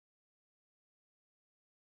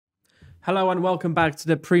Hello and welcome back to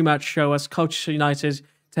the pre-match show as Colchester United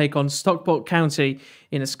take on Stockport County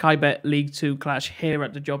in a Sky Bet League 2 clash here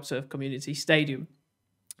at the JobServe Community Stadium.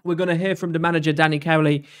 We're going to hear from the manager Danny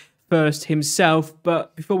Cowley first himself,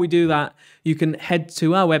 but before we do that, you can head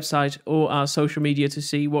to our website or our social media to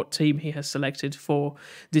see what team he has selected for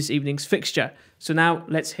this evening's fixture. So now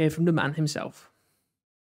let's hear from the man himself.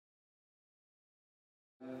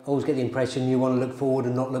 Always get the impression you want to look forward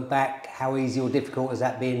and not look back. How easy or difficult has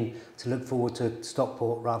that been to look forward to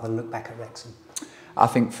Stockport rather than look back at Wrexham? I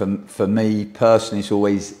think for me personally, it's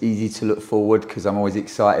always easy to look forward because I'm always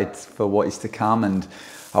excited for what is to come. And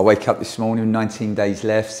I wake up this morning with 19 days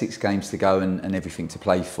left, 6 games to go and everything to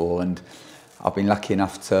play for. And I've been lucky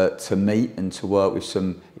enough to meet and to work with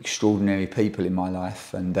some extraordinary people in my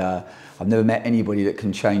life. And I've never met anybody that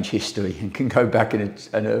can change history and can go back and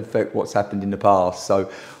affect what's happened in the past.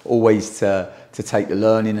 So always to take the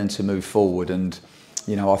learning and to move forward. And,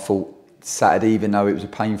 you know, I thought Saturday, even though it was a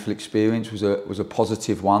painful experience, was a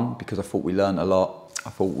positive one because I thought we learned a lot.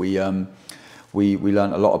 I thought we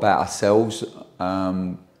learned a lot about ourselves,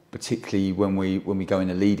 particularly when we go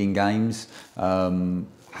into leading games,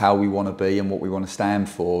 how we want to be and what we want to stand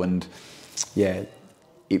for. And yeah,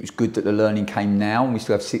 it was good that the learning came now and we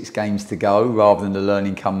still have 6 games to go rather than the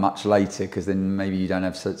learning come much later, because then maybe you don't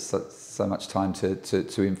have so much time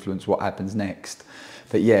to influence what happens next.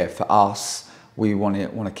 But yeah, for us, we want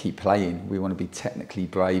to keep playing. We want to be technically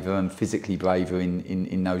braver and physically braver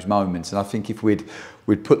in those moments. And I think if we'd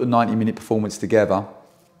put the 90-minute performance together,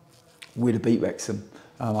 we'd have beat Wrexham.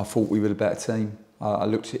 I thought we were the better team. I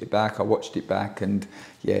looked at it back, I watched it back, and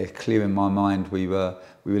yeah, clear in my mind we were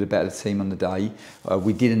the better team on the day.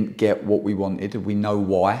 We didn't get what we wanted. We know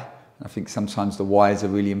why. I think sometimes the whys are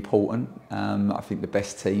really important. I think the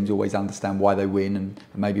best teams always understand why they win and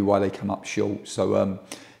maybe why they come up short. So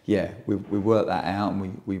yeah, we worked that out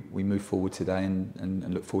and we move forward today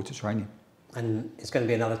and look forward to training. And it's going to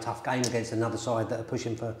be another tough game against another side that are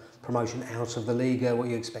pushing for promotion out of the league. What are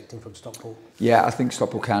you expecting from Stockport? Yeah, I think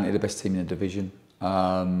Stockport County are the best team in the division.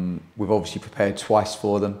 We've obviously prepared twice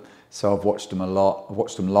for them, so I've watched them a lot. I've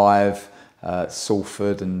watched them live at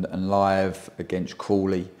Salford and live against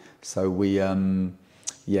Crawley. So we've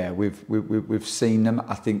seen them.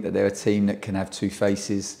 I think that they're a team that can have 2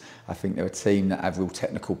 faces. I think they're a team that have real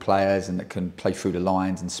technical players and that can play through the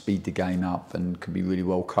lines and speed the game up and can be really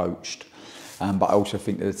well coached. But I also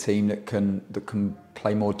think they're a team that can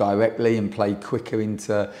play more directly and play quicker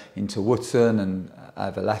into Wootton and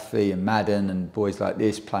Avalafi and Madden and boys like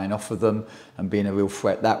this playing off of them and being a real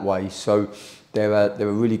threat that way. So they're a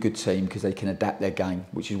really good team because they can adapt their game,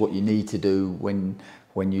 which is what you need to do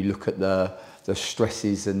when you look at the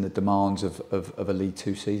stresses and the demands of a League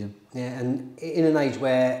 2 season. Yeah, and in an age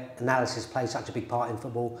where analysis plays such a big part in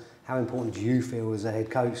football, how important do you feel as a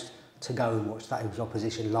head coach to go and watch that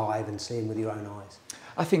opposition live and see them with your own eyes?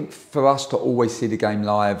 I think for us to always see the game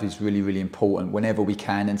live is really, really important whenever we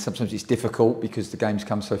can, and sometimes it's difficult because the games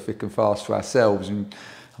come so thick and fast for ourselves, and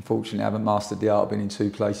unfortunately I haven't mastered the art of being in 2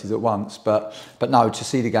 places at once. But no, to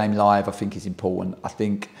see the game live I think is important. I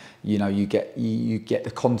think, you know, you get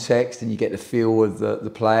the context and you get the feel of the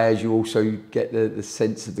players. You also get the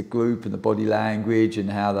sense of the group and the body language and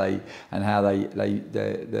how the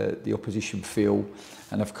opposition feel.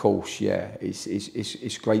 And of course, yeah,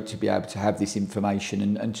 it's great to be able to have this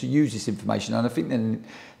information and to use this information. And I think then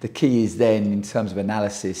the key is then in terms of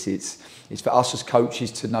analysis, it's for us as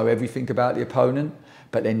coaches to know everything about the opponent.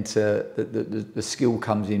 But then the skill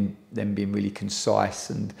comes in then being really concise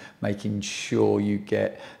and making sure you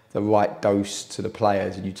get the right dose to the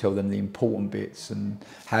players and you tell them the important bits, and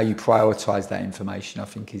how you prioritise that information I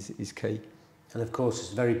think is key. And of course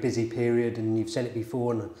it's a very busy period, and you've said it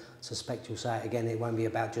before and I suspect you'll say it again, it won't be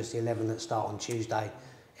about just the 11 that start on Tuesday.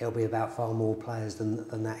 It'll be about far more players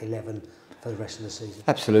than that 11 for the rest of the season.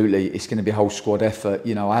 Absolutely, it's going to be a whole squad effort.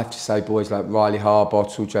 You know, I have to say boys like Riley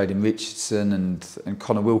Harbottle, Jaden Richardson and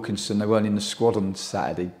Connor Wilkinson, they weren't in the squad on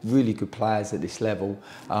Saturday. Really good players at this level.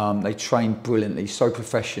 They trained brilliantly, so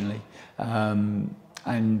professionally.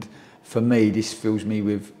 And for me, this fills me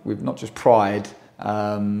with not just pride,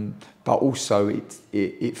 but also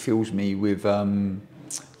it fills me with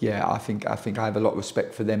yeah, I think I have a lot of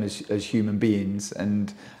respect for them as human beings,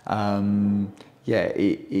 and yeah,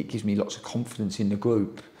 it gives me lots of confidence in the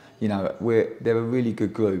group. You know, they're a really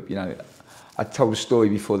good group. You know, I told a story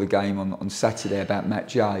before the game on Saturday about Matt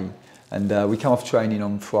J, and we come off training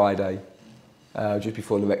on Friday, just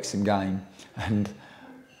before the Wrexham game, and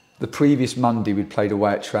the previous Monday we'd played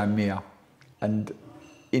away at Tranmere, and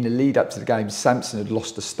in the lead up to the game, Samson had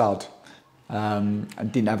lost a stud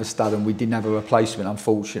and didn't have a stud, and we didn't have a replacement,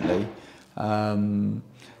 unfortunately.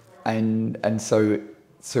 and so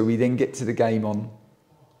we then get to the game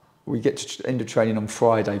we get to end of training on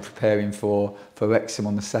Friday, preparing for Wrexham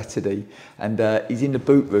on the Saturday, and he's in the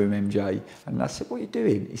boot room, MJ, and I said, "What are you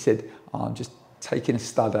doing?" He said, "I'm just taking a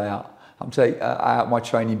stud out. I'm taking out my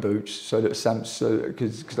training boots so that Samson,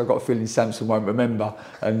 because I've got a feeling Samson won't remember,"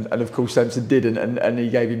 and of course Samson didn't, and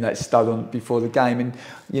he gave him that stud on before the game, and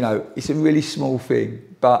you know, it's a really small thing,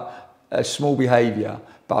 but a small behaviour.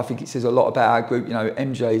 But I think it says a lot about our group. You know,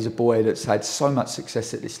 MJ is a boy that's had so much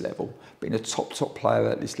success at this level, been a top player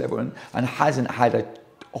at this level, and hasn't had an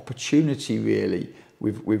opportunity really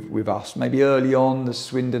with us. Maybe early on, the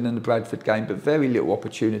Swindon and the Bradford game, but very little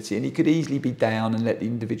opportunity. And he could easily be down and let the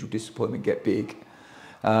individual disappointment get big.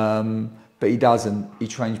 But he doesn't. He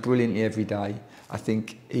trains brilliantly every day. I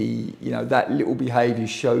think that little behaviour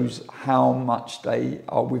shows how much they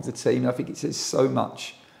are with the team. I think it says so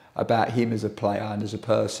much about him as a player and as a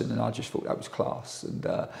person, and I just thought that was class. And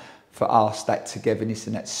for us, that togetherness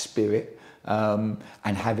and that spirit and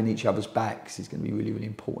having each other's backs is going to be really, really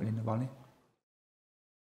important in the running.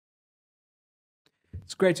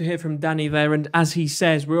 It's great to hear from Danny there, and as he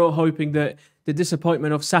says, we're all hoping that the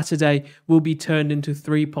disappointment of Saturday will be turned into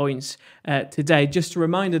 3 points today. Just a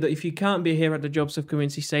reminder that if you can't be here at the JobServe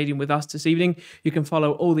Community Stadium with us this evening, you can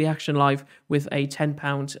follow all the action live with a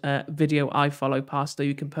 £10 video iFollow pass that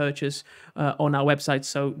you can purchase on our website.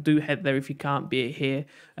 So do head there if you can't be here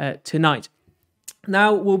tonight.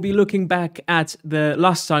 Now we'll be looking back at the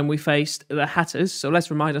last time we faced the Hatters. So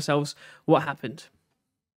let's remind ourselves what happened.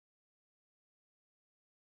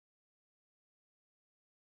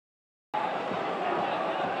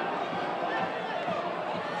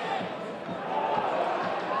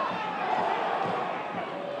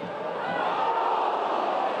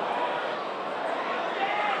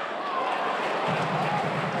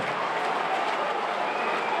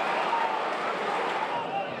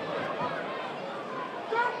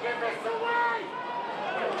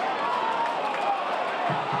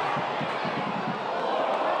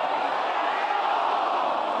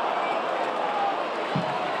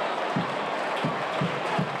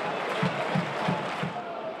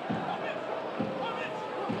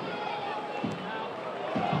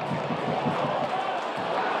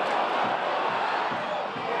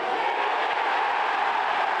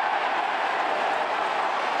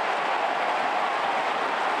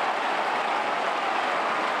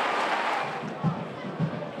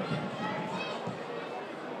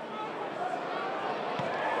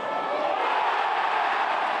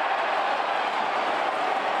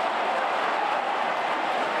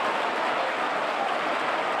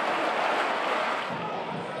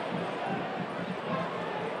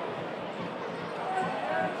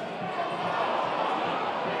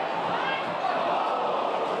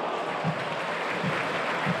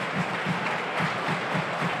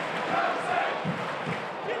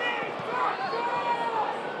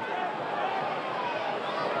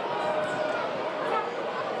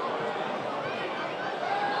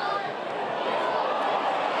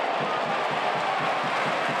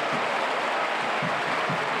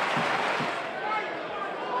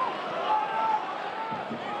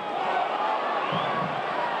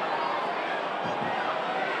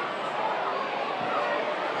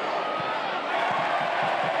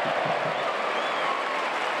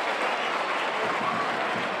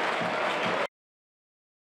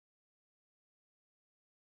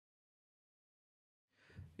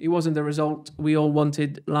 It wasn't the result we all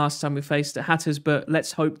wanted last time we faced the Hatters, but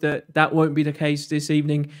let's hope that that won't be the case this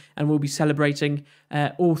evening, and we'll be celebrating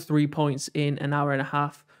all 3 points in an hour and a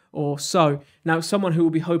half or so. Now, someone who will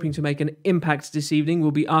be hoping to make an impact this evening will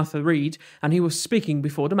be Arthur Reed, and he was speaking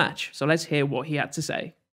before the match. So let's hear what he had to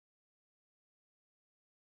say.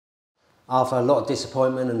 Arthur, a lot of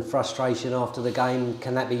disappointment and frustration after the game.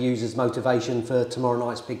 Can that be used as motivation for tomorrow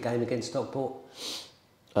night's big game against Stockport?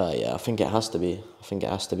 Yeah, I think it has to be. I think it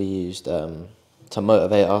has to be used to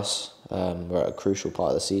motivate us. We're at a crucial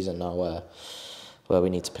part of the season now where we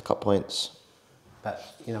need to pick up points. But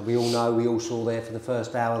you know, we all saw there for the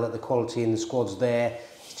first hour that the quality in the squad's there.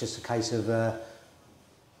 It's just a case of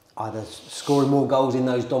either scoring more goals in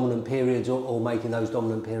those dominant periods or making those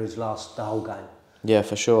dominant periods last the whole game. Yeah,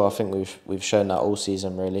 for sure. I think we've shown that all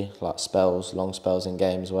season really, like long spells in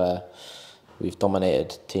games where we've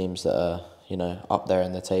dominated teams that are, you know, up there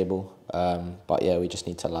in the table. But yeah, we just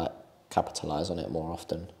need to capitalise on it more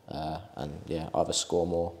often, and yeah, either score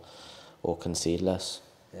more or concede less.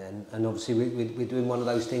 And obviously we're doing one of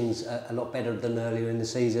those things a lot better than earlier in the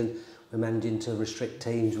season. We're managing to restrict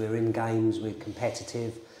teams. We're in games. We're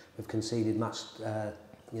competitive. We've conceded much,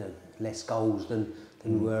 less goals than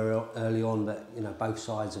than we were early on. But you know, both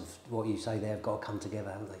sides of what you say there have got to come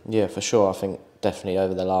together, haven't they? Yeah, for sure. I think definitely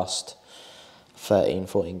over the last 13,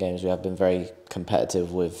 14 games, we have been very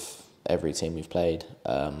competitive with every team we've played.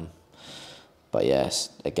 But yes,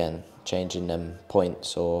 again, changing them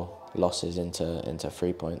points or losses into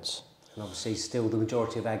 3 points. And obviously, still the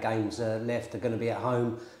majority of our games left are going to be at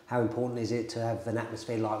home. How important is it to have an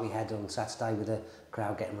atmosphere like we had on Saturday with the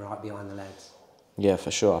crowd getting right behind the lads? Yeah,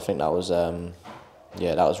 for sure. I think that was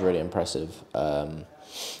that was really impressive. And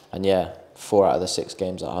yeah, 4 out of the 6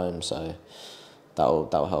 games at home, so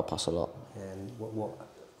that'll help us a lot. And what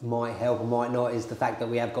might help and might not is the fact that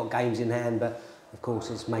we have got games in hand, but of course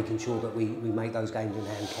it's making sure that we make those games in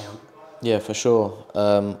hand count. Yeah, for sure.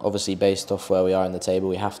 Obviously, based off where we are in the table,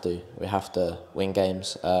 we have to win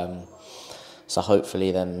games. So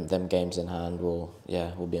hopefully, them games in hand will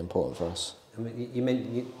be important for us. I mean,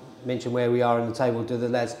 you mentioned where we are in the table. Do the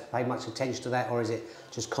lads pay much attention to that, or is it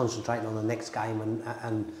just concentrating on the next game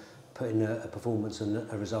and putting a performance and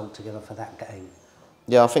a result together for that game?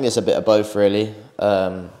 Yeah, I think it's a bit of both, really.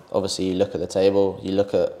 Obviously, you look at the table, you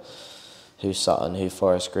look at who Sutton, who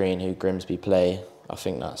Forest Green, who Grimsby play. I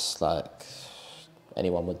think that's like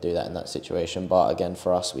anyone would do that in that situation. But again,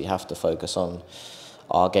 for us, we have to focus on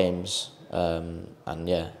our games, and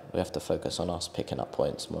yeah, we have to focus on us picking up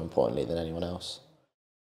points more importantly than anyone else.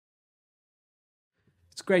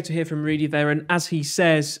 It's great to hear from Reedy there, and as he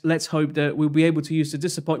says, let's hope that we'll be able to use the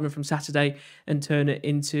disappointment from Saturday and turn it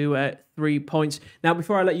into 3 points. Now,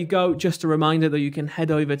 before I let you go, just a reminder that you can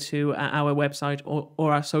head over to our website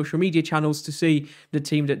or our social media channels to see the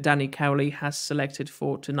team that Danny Cowley has selected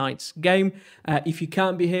for tonight's game. If you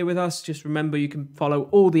can't be here with us, just remember you can follow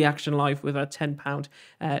all the action live with our £10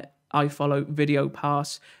 iFollow video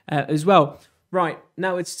pass as well. Right,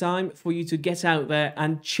 now it's time for you to get out there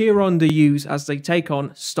and cheer on the U's as they take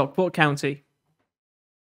on Stockport County.